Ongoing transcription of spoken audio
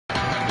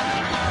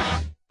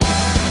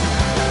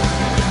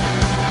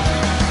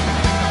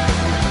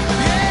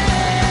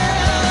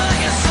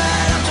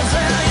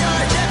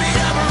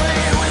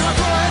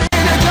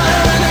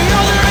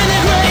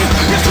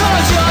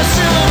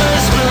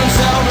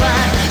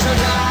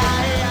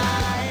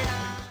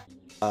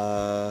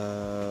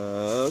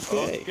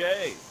Okay.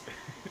 Okay.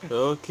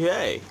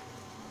 Okay.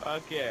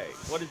 Okay.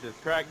 What is this?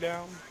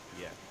 Crackdown?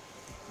 Yes.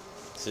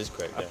 This is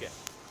Crackdown. Okay.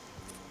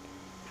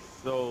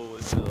 So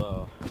it's what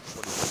is it?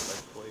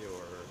 Let's play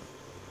or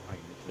I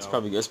It's know.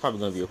 probably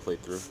gonna be a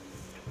playthrough.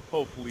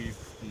 Hopefully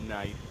it's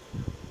nice.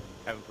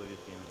 Haven't played this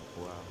game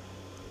in a while.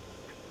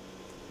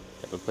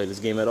 Haven't played this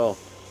game at all.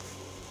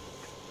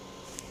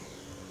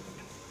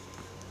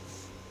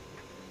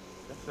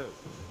 That's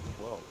a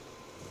 12.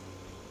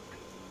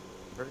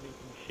 Hurting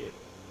some shit.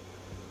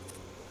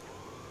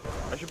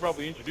 I should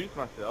probably introduce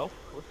myself.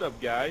 What's up,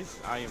 guys?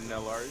 I am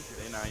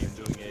Nellars, and I am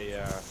doing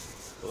a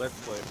let's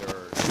play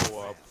or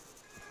co-op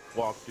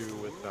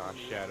walkthrough with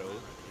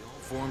Shadows.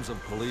 Forms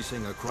of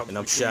policing across. And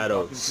I'm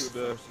Shadows.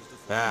 The,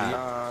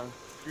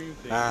 stream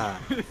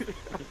thing.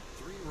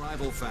 Three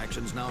rival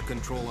factions now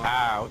control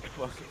our what the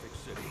fuck?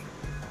 city.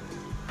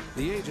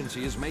 The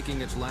agency is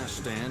making its last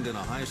stand in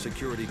a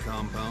high-security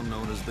compound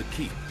known as the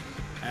Keep.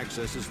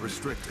 Access is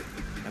restricted,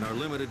 and our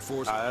limited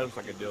forces That looks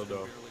like a dildo.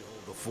 hold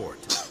the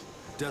fort.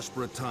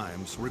 Desperate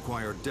times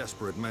require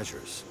desperate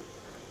measures.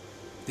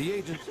 The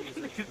agency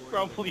It's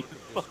probably as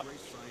fuck.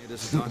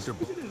 scientist Dr.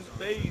 His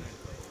face.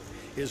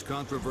 His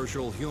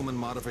controversial human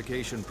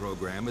modification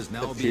program is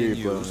now The being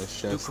period bone on his used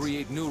to chest.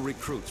 create new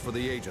recruits for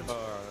the agency.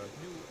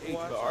 The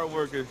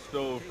artwork is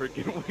so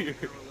freaking weird.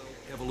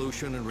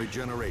 Evolution and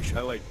regeneration.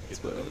 I like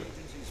it. The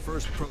agency's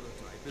first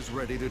prototype is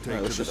ready to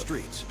take to the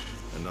streets,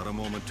 and not a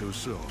moment too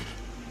soon.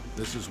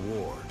 This is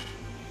war.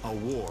 A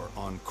war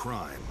on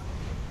crime.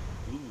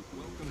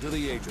 Welcome to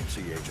the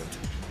agency, Agent.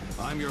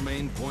 I'm your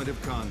main point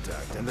of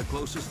contact and the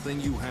closest thing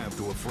you have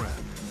to a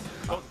friend.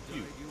 Fuck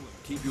you.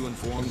 Keep you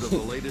informed of the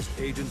latest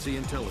agency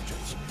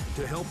intelligence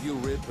to help you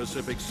rid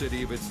Pacific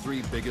City of its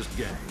three biggest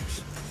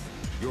gangs.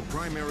 Your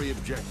primary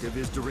objective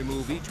is to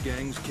remove each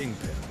gang's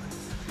kingpin.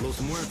 Los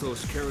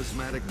Muertos'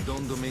 charismatic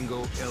Don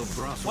Domingo El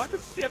Brazo. Why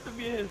does he have to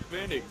be a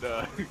Hispanic,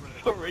 though?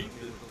 So racist.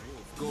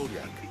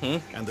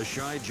 Goliath, and the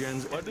Shy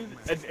Gens. Why does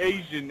an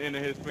Asian and a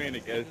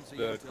Hispanic as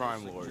the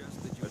crime lord?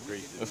 That's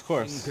racist. Of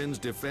course. Kingpin's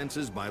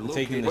defenses by Taking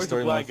locating. the Where's the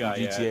storyline black from guy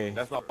GTA. at?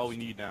 That's all we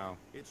need now.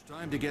 It's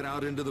time to get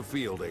out into the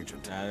field,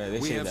 Agent. They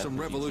We say have that some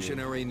for GTA.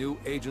 revolutionary new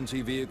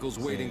agency vehicles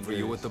waiting for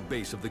you Same at the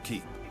base of the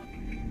Keep.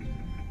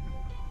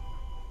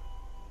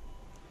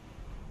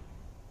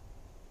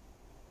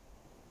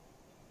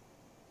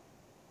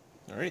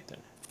 All right then.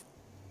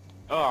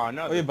 Oh,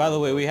 no. Oh yeah. By the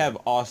way, we have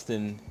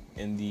Austin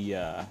in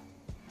the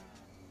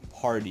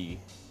party.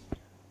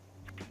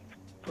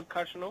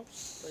 Percussional,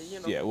 you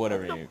know. Yeah.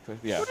 Whatever.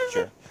 Yeah. What is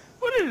Sure. it?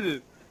 What is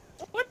it?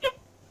 What the?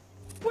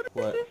 What is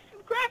What? this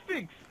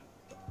graphics?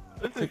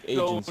 This Click is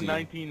so agency.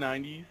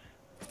 1990s.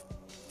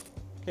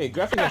 Hey,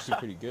 graphics actually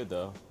pretty good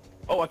though.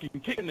 Oh, I can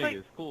kick It's like-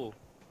 niggas. Cool.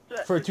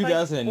 For a It's like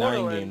 2009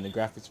 game, Borderlands. the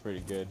graphics pretty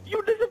good.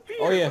 You disappeared.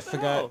 Oh yeah, I What the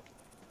forgot. hell?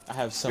 I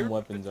have some You're-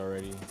 weapons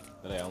already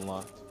that I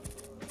unlocked.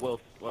 Well,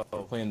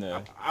 I'm playing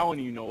the. I don't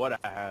even know what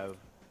I have.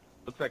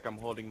 Looks like I'm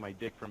holding my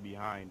dick from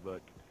behind,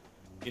 but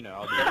you know,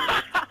 I'll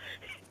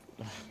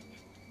do it.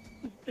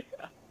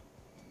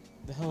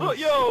 The hell Oh, is-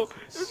 yo,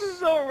 this is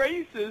so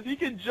racist. He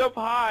can jump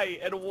high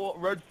and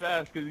run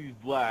fast because he's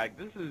black.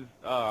 This is,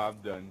 I'm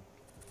done.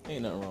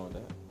 Ain't nothing wrong with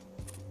that.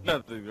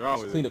 Nothing wrong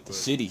Let's with clean it. up the but-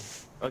 city.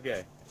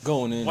 Okay.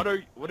 Going in. What are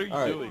you All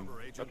right. doing?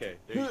 Okay.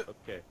 There you,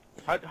 okay.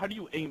 How do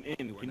you aim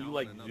in? Can you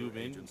like zoom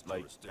in?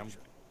 Like, I'm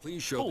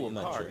Please show cool. the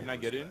not Car. sure. Can I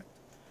get in?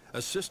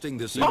 assisting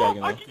this. You back Oh,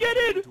 in I there. can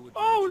get in.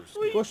 Oh, Of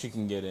sweet. course you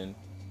can get in.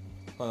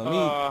 Hold on,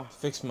 let me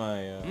fix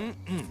my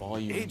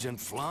volume, Agent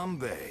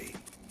Flambe.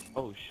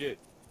 Oh shit.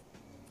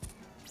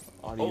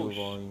 audio oh,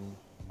 volume,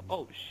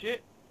 Oh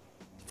shit.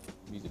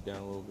 music down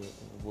a little bit,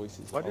 and the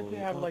voices. Why all does the it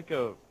way have up. like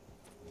a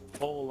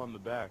hole on the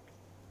back?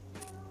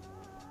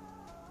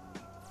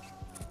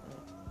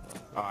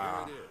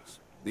 Ah. There it is.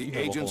 The You have a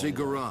agency hole in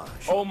there. garage.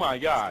 Oh my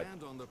God.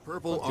 Stand on the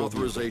purple Fuck your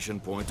authorization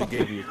point to Fuck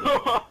gain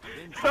your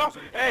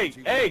Hey,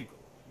 hey,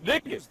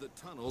 Nick. use the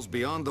tunnels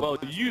beyond the. Well,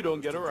 blast you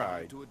don't get a to drive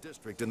ride. to a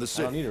district in the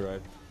I don't city. need a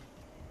ride.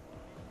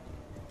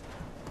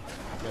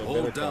 Got a better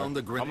Hold car. down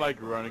the grenade. I'm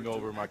like running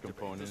over my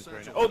components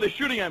right now. Oh, they're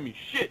shooting at me.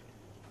 Shit.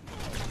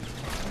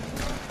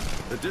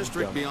 The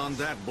district Dumb. beyond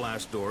that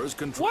blast door is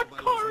controlled What by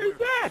car Los is Muertos.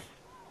 that?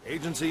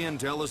 Agency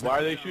intel is Why are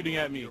now they down shooting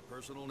at me? your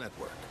personal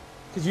network.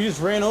 Cause you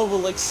just ran over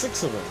like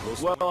 6 of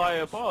them. Well, I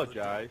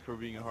apologize for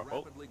being a hard. Oh,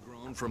 Rapidly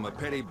grown from a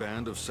petty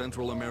band of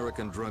Central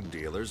American drug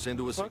dealers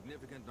into a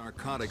significant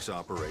narcotics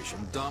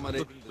operation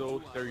dominating looks so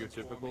the two-mile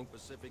stereotypical. swarming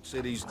Pacific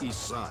City's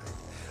east side,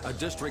 a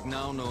district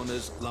now known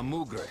as La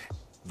Mugre,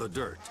 the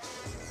Dirt.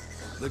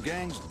 The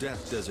gang's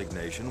death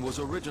designation was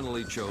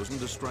originally chosen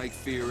to strike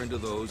fear into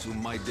those who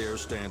might dare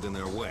stand in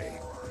their way.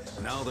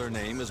 Now their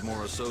name is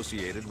more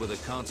associated with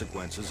the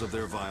consequences of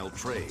their vile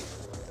trade.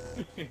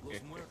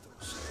 Los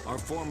Muertos are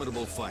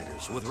formidable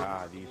fighters with these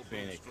remarkable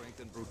Phoenix. strength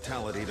and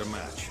brutality to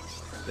match.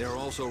 They are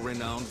also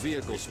renowned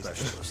vehicle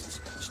specialists,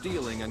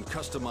 stealing and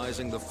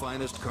customizing the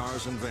finest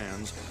cars and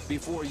vans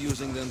before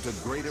using them to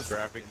great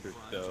effect. Graphics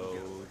are so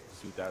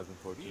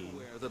 2014.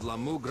 Beware that La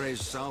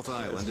Mugre's South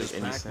Island is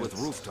make any packed with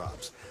sense.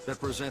 rooftops that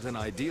present an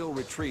ideal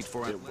retreat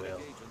for It athletic will.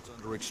 agents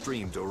under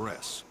extreme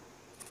duress.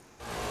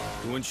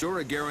 To ensure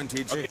a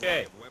guaranteed supply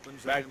Okay, of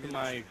weapons back and to my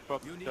ammunition,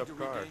 fucked you need up to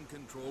car. regain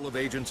control of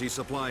agency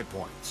supply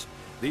points.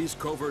 These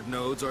covert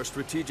nodes are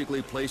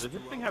strategically placed. Does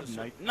this thing throughout have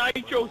the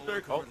nitro, city,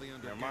 sir? Oh, currently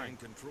under never gang mind.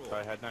 control. So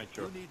I had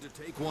nitro. You need to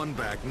take one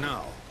back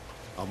now.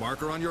 A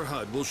marker on your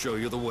HUD will show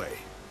you the way.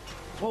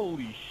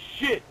 Holy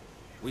shit!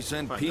 We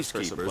send Find the first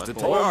peacekeepers to supply take.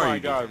 point. Where Oh are my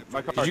you, god, dude?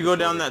 my car. Did you go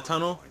down that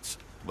tunnel?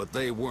 But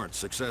they weren't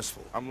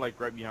successful. I'm like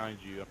right behind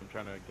you. I'm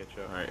trying to get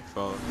you up. Alright,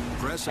 follow.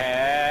 Press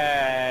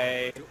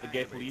Hey! The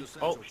gate police.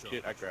 Oh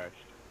shit, I crashed.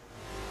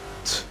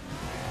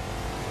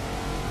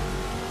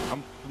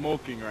 I'm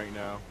smoking right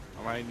now.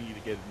 I might need to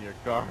get in your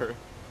car.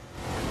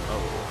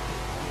 Oh.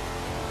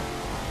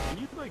 Can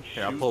you like shoot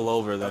Yeah, I'll pull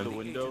over out then. the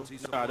window?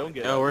 Nah, don't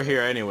get Oh, out. we're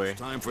here anyway.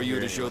 Time for you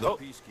to show the Oh.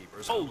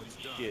 peacekeepers how Holy it's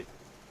done. shit.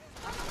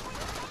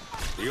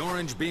 The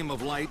orange beam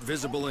of light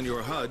visible in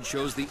your HUD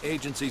shows the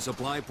agency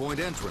supply point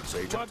entrance,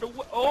 Agent.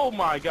 Oh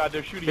my god,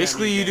 they're shooting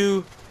Basically, at me. you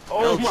do.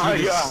 Oh LT my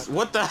this- god.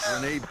 What the?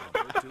 Grenade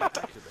bumper to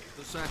activate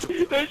the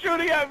satchel. They're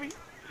shooting at me.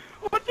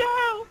 What the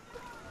hell?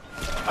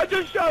 I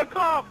just shot a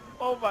cop.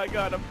 Oh my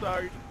god, I'm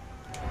sorry.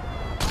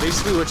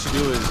 Basically, what you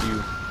do is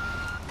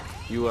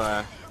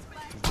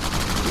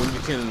when you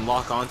can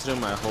lock onto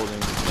them by holding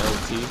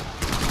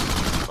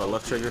LT or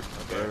left trigger,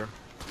 whatever.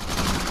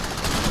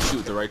 Shoot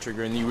with the right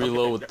trigger, and you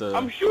reload with the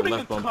I'm shooting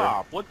left a bumper.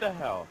 cop. What the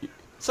hell?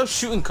 Stop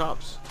shooting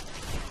cops.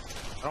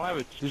 I don't have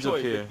a Who's choice. up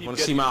here? They keep Want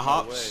to see getting my in way.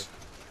 hops?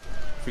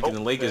 Freaking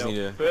the Lakers fail, need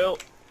to. fail.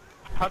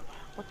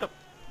 What the?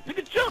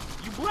 Nigga, jump!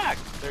 You black.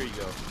 There you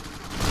go.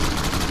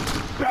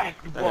 That guy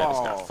just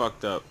Basketball. got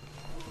fucked up.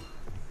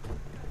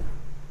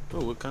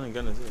 Oh, what kind of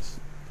gun is this?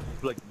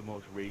 It's like the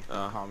most racist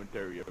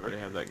commentary I ever. already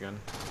have that gun.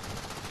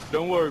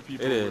 Don't worry,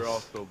 people. It is. We're all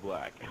so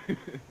black.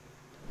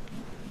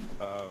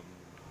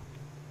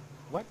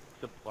 What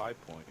supply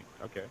point?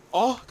 Okay.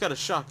 Oh, got a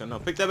shotgun. No,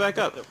 pick that back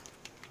up.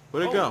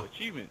 Where'd it go?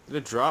 Achievement. Did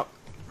it drop?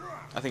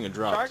 I think it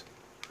dropped. Shark?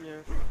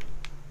 Yeah.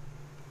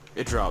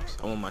 It dropped.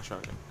 I want my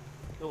shotgun.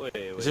 Wait.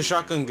 Is this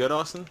shotgun good,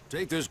 Austin?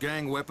 Take this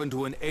gang weapon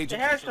to an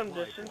agency has some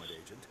supply distance. point,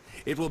 Agent.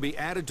 It will be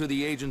added to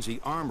the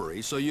agency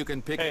armory so you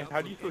can pick Hey, it up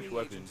how do you from switch any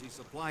weapons? agency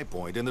supply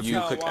point in the You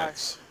future. click why?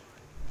 X.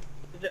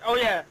 Is it, oh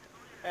yeah,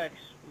 X.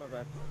 My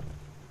bad.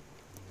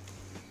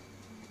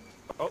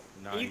 Oh,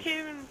 nice. You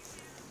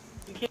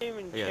can't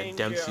even I got a change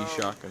Dempsey your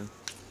shotgun.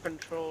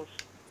 controls.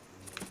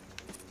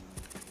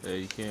 Yeah,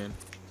 you can.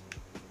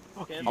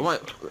 Can I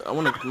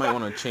might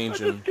want to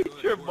change I them. just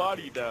kicked your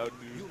body down,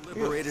 You dude.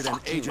 liberated an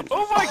agent.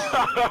 Oh my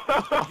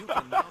god! You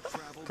can now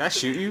travel Can I to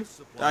shoot the you?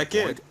 supply I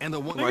can. point and the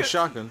one My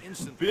shotgun.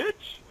 Bitch!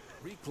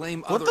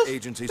 reclaim What other the f-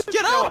 agencies.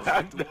 Get out!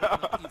 Even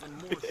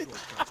more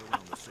shortcuts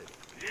around the city.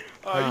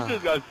 Oh, you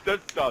just got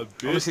stepped on,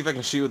 Let me bitch. see if I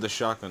can shoot with the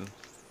shotgun.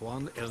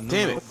 Juan El Damn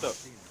Numero it.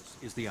 Martinez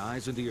is the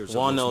eyes and ears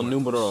Juan of El those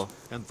Numero.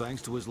 weapons, and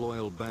thanks to his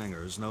loyal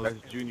bangers, knows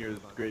That's Junior's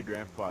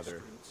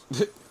great-grandfather.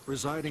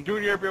 residing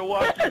Junior, if you're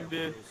watching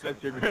this,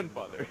 that's your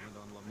grandfather.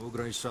 on La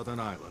Mugre Southern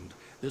Island.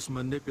 This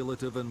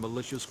manipulative and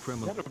malicious Is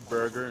criminal. that a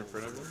burger in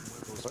front of him?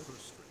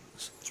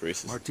 It's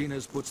racist.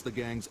 Martinez puts the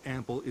gang's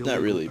ample Not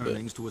illegal really, but-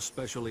 earnings to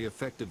especially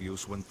effective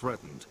use when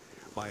threatened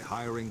by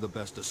hiring the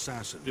best I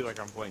assassin. feel like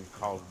I'm playing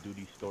Call of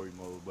Duty story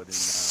mode, but in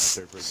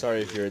third person.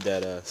 Sorry if you're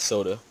that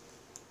soda.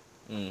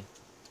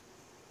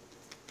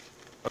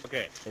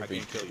 Okay, I Every-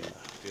 can kill you.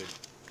 Good.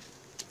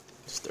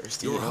 Just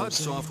thirsty. Your you know what I'm HUD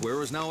saying?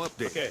 software is now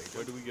updated. Okay,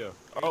 where do we go?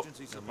 Oh,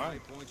 Agency never supply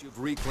mind. points you've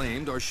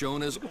reclaimed are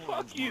shown as Fuck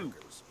orange you.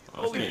 markers.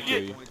 Holy can't shit.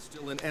 kill you. Points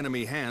still in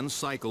enemy hands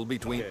cycle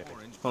between Okay.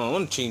 orange Hold on, I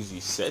want to change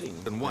these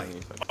settings. And white.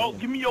 If I can. Oh,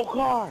 give me your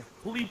car!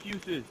 Police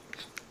uses.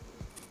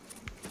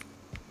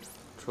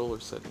 Controller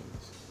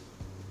settings.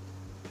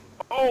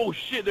 Oh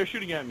shit, they're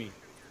shooting at me.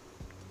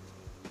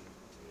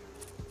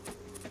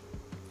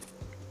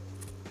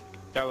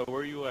 Tyler,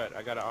 where you at?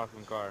 I got an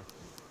awesome car.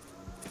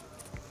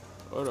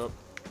 Hold up.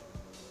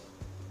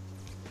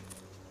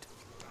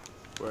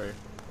 Where?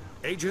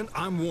 Agent,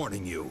 I'm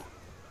warning you.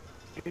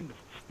 Get in the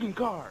fucking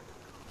car.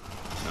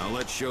 Now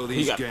let's show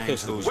these got gangs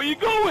pistol. who's Where you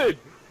going?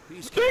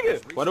 Dang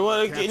it! Why do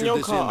I get in captured your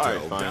this car? intel,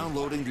 Alright, fine.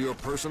 downloading to your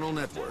personal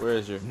network. Where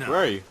is your? Now, Where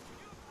are you?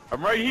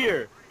 I'm right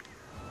here.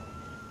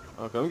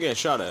 Okay, I'm getting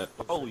shot at.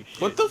 Holy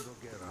shit. What the?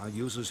 Guerra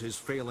uses his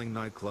failing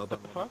nightclub.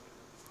 What the fuck?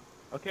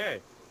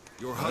 Okay.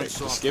 Your HUD Alright,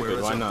 skip software it.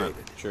 is Why not?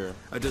 updated. Sure. A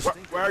Where,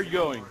 distinct where are you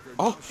going?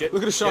 Oh, Get-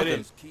 look at the get shotgun.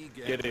 in. key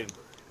gang. Get in.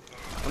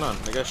 Hold on,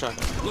 I got a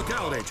shotgun. Look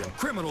out, Agent.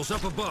 Criminals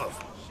up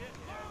above.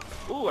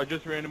 Ooh, I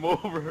just ran him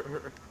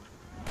over.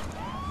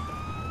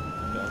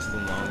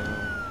 Dustin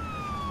Long.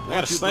 I got a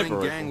Once you sniper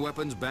bring gang rifle.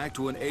 weapons back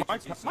to an My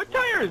agency,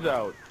 tire is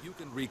out. you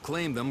can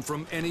reclaim them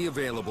from any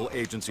available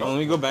agency. Oh, let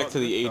me go back to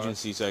the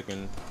agency so I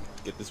can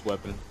get this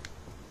weapon.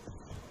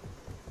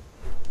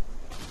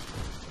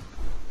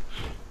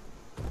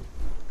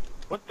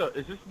 What the?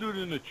 Is this dude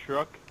in the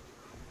truck?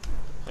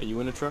 Are you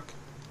in the truck?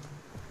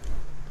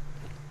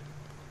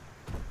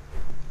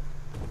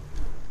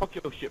 Fuck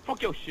your shit.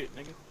 Fuck your shit,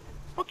 nigga.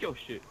 Fuck your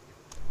shit.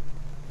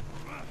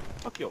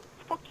 Fuck yo.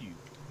 Fuck you,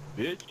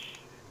 bitch.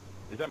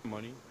 Is that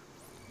money?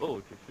 Oh,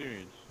 it's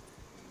experience.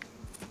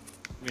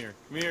 Come here.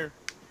 Come here.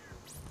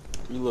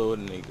 Reload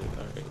and they good.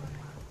 Alright.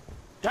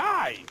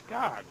 Die!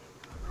 God.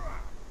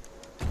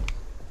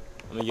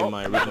 Let me get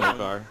my original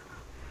car.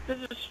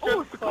 There's a Oh, strip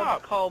it's the club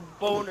cop. called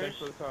Oh, Boners. thanks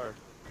for the car.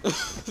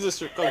 This is a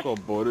strip club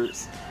called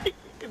Borders.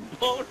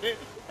 Boners.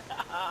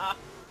 I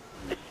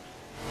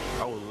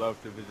would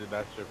love to visit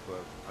that strip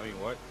club. I mean,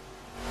 what?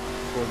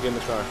 Go get in the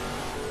car.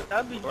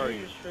 That'd be Where are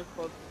Junior's you? strip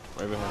club.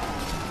 Right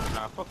behind.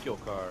 Nah, fuck your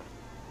car.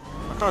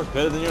 My car's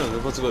better than yours. We're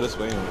supposed to go this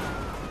way anyway.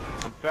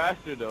 I'm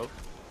faster though.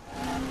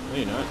 No,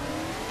 you're not.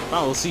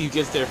 Wow, we'll see who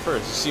gets there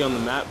first. You see on the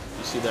map?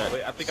 You see that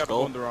Wait, I think I'm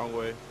skull? going the wrong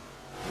way.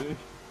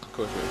 Of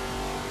course,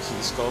 right. You see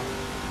the skull?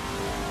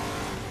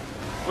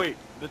 Wait,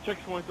 the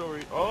checkpoint's over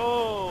here.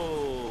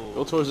 Oh!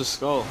 Go towards the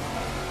skull.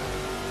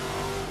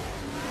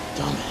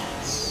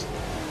 Dumbass.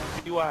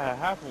 See what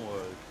happened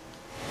was.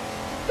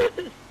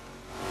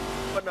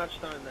 But not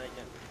starting that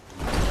again.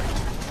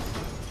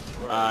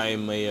 I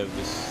may have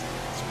just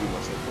screwed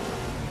myself over.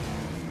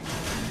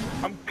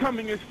 I'm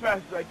coming as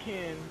fast as I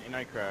can, and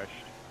I crashed.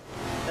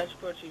 That's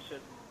what she said.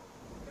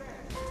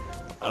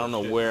 I don't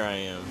know where I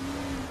am.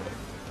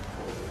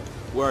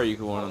 Where are you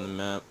going on the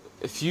map?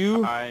 If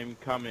you I'm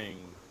coming.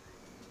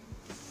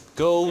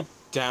 go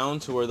down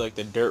to where like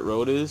the dirt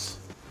road is,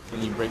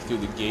 and you break through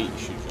the gate, you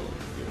should go.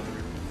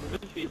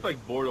 It's like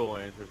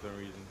Borderlands for some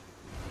reason.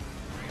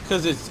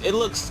 Cause it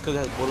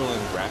has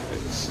Borderlands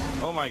graphics.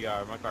 Oh my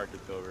god, my car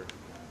tipped over.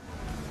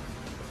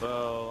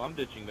 So I'm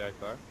ditching that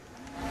car.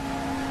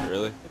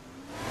 Really?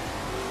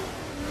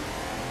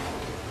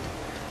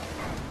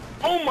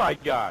 Oh my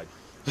god!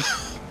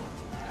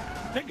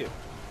 Take it.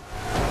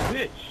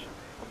 Bitch.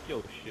 Fuck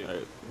your shit.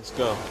 Alright, let's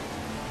go.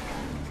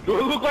 Do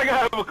it look like I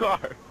have a car?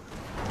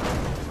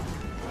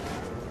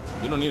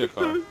 You don't need a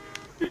car.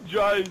 It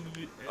drives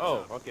me.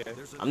 Oh, okay.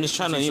 I'm just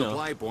trying to, you know.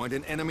 Supply point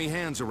in enemy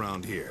hands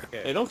around here.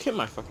 Hey, don't kill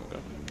my fucking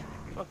gun.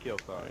 Fuck your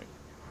car.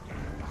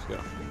 Let's go.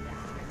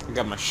 I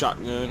got my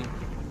shotgun.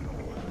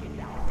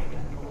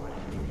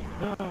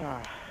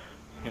 Gonna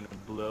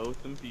blow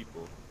some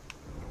people.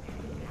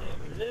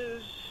 It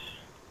is.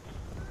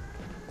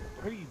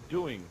 What are you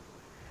doing?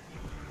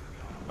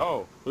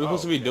 Oh. What are we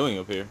supposed to be okay. doing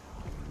up here?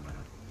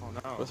 Oh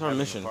no. What's our Having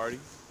a mission? Party?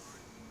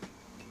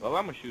 Well,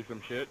 I'm gonna shoot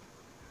some shit.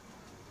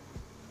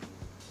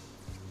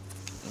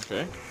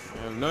 Okay. I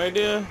have no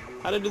idea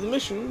how to do the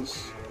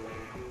missions.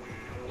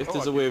 If Oh,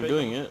 there's I a way can of pick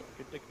doing up- it.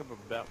 I can pick up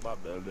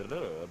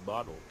a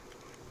bottle.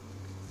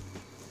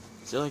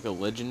 Is there like a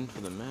legend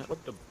for the map?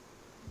 What the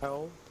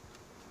hell?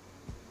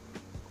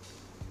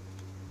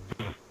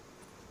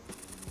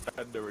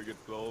 That never gets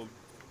old.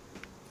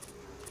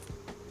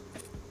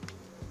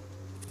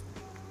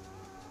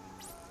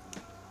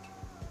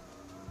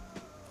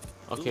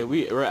 Okay,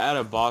 we're at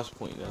a boss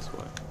point, that's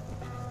why.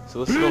 So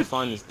let's go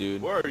find this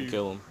dude. Where are and you?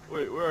 Kill him.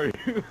 Wait, where are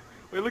you?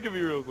 Wait, look at me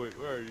real quick.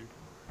 Where are you?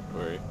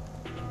 Where are you?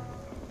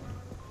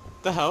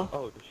 The hell?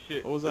 Oh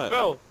shit. What was It that?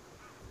 fell.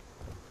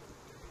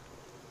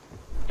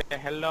 Yeah,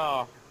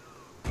 hello.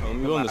 Oh, let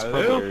me go in this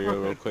purple area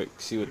real quick.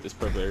 See what this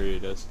purple area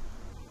does.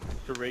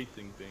 It's a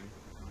racing thing.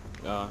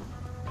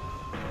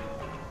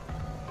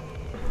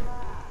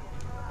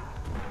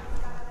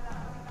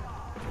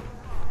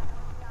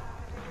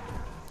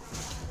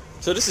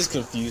 So this is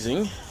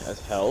confusing as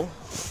hell.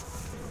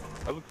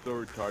 I look so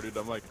retarded.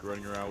 I'm like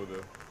running around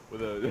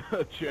with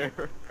a chair.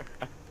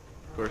 Of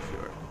course you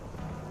are.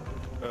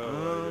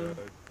 Oh my god.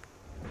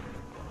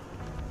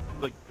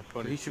 Like the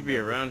funny. He should be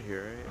around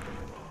here, right?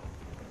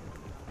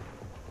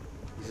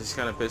 He's just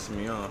kind of pissing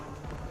me off.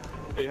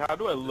 Hey, how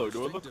do I look?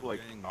 Do I look Distinctive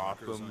like gang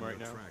markers awesome on right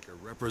your now? tracker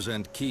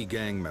represent key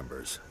gang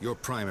members, your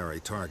primary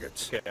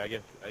targets. Okay, I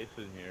guess I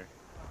sit in here.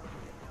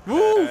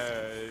 Woo!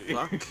 Hey.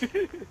 Fuck.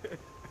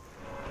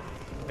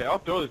 Hey, I'll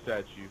throw this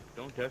at you.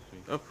 Don't test me.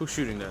 Oh, who's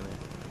shooting down there?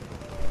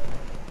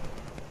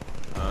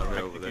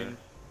 Right over there.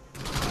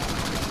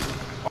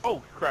 Mexicans.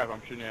 Oh crap!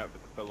 I'm shooting at the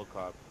fellow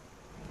cop.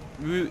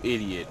 You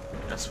idiot.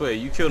 I swear,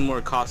 you killed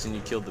more cops than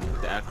you killed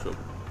the actual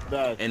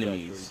That's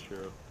enemies. actually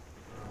true.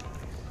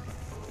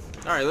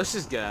 Alright, let's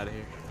just get out of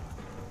here.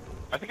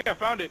 I think I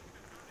found it.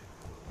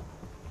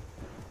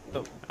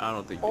 Oh, I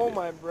don't think you Oh did.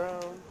 my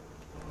brown.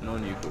 No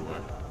one you could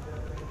win.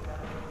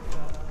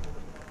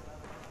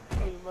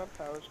 Hey, my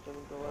power's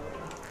gonna go out.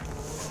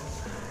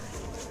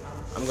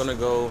 I'm gonna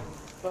go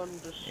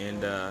Thunderstorm.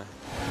 and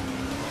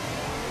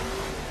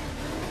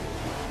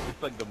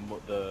it's like the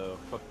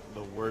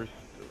worst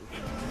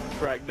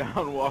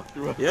crackdown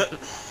walkthrough. yep.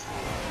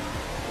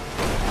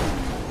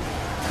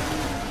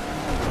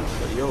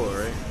 But yo,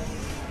 alright.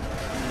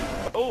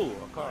 Oh, a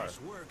car. Nice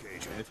work,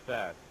 agent. And it's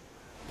fast.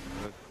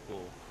 That's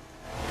cool.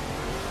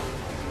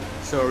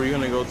 So are we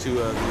gonna go to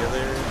the other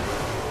area?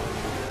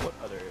 What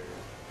other area?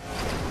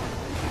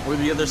 Where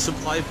the other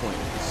supply point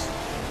is?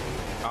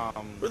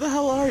 Where the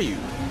hell are you?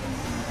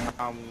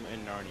 I'm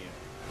in Narnia.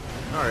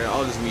 Alright,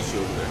 I'll just meet you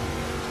over there.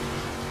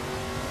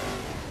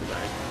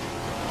 Goodbye.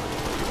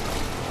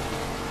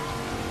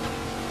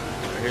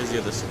 Alright, here's the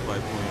other supply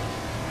point.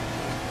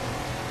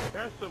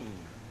 There's some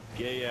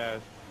gay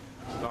ass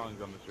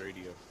songs on this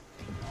radio.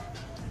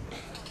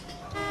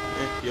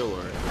 Yo,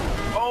 alright.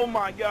 Oh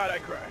my god, I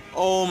crashed.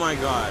 Oh my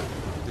god.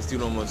 This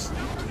dude almost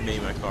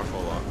made my car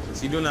fall off. Is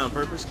he doing that on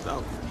purpose?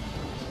 No.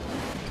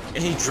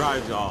 And he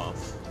drives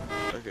off.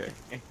 Okay.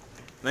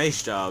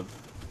 Nice job.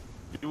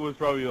 He was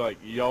probably like,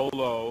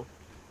 YOLO.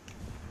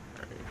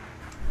 Alright.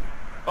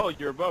 Oh,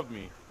 you're above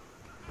me.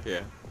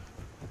 Yeah.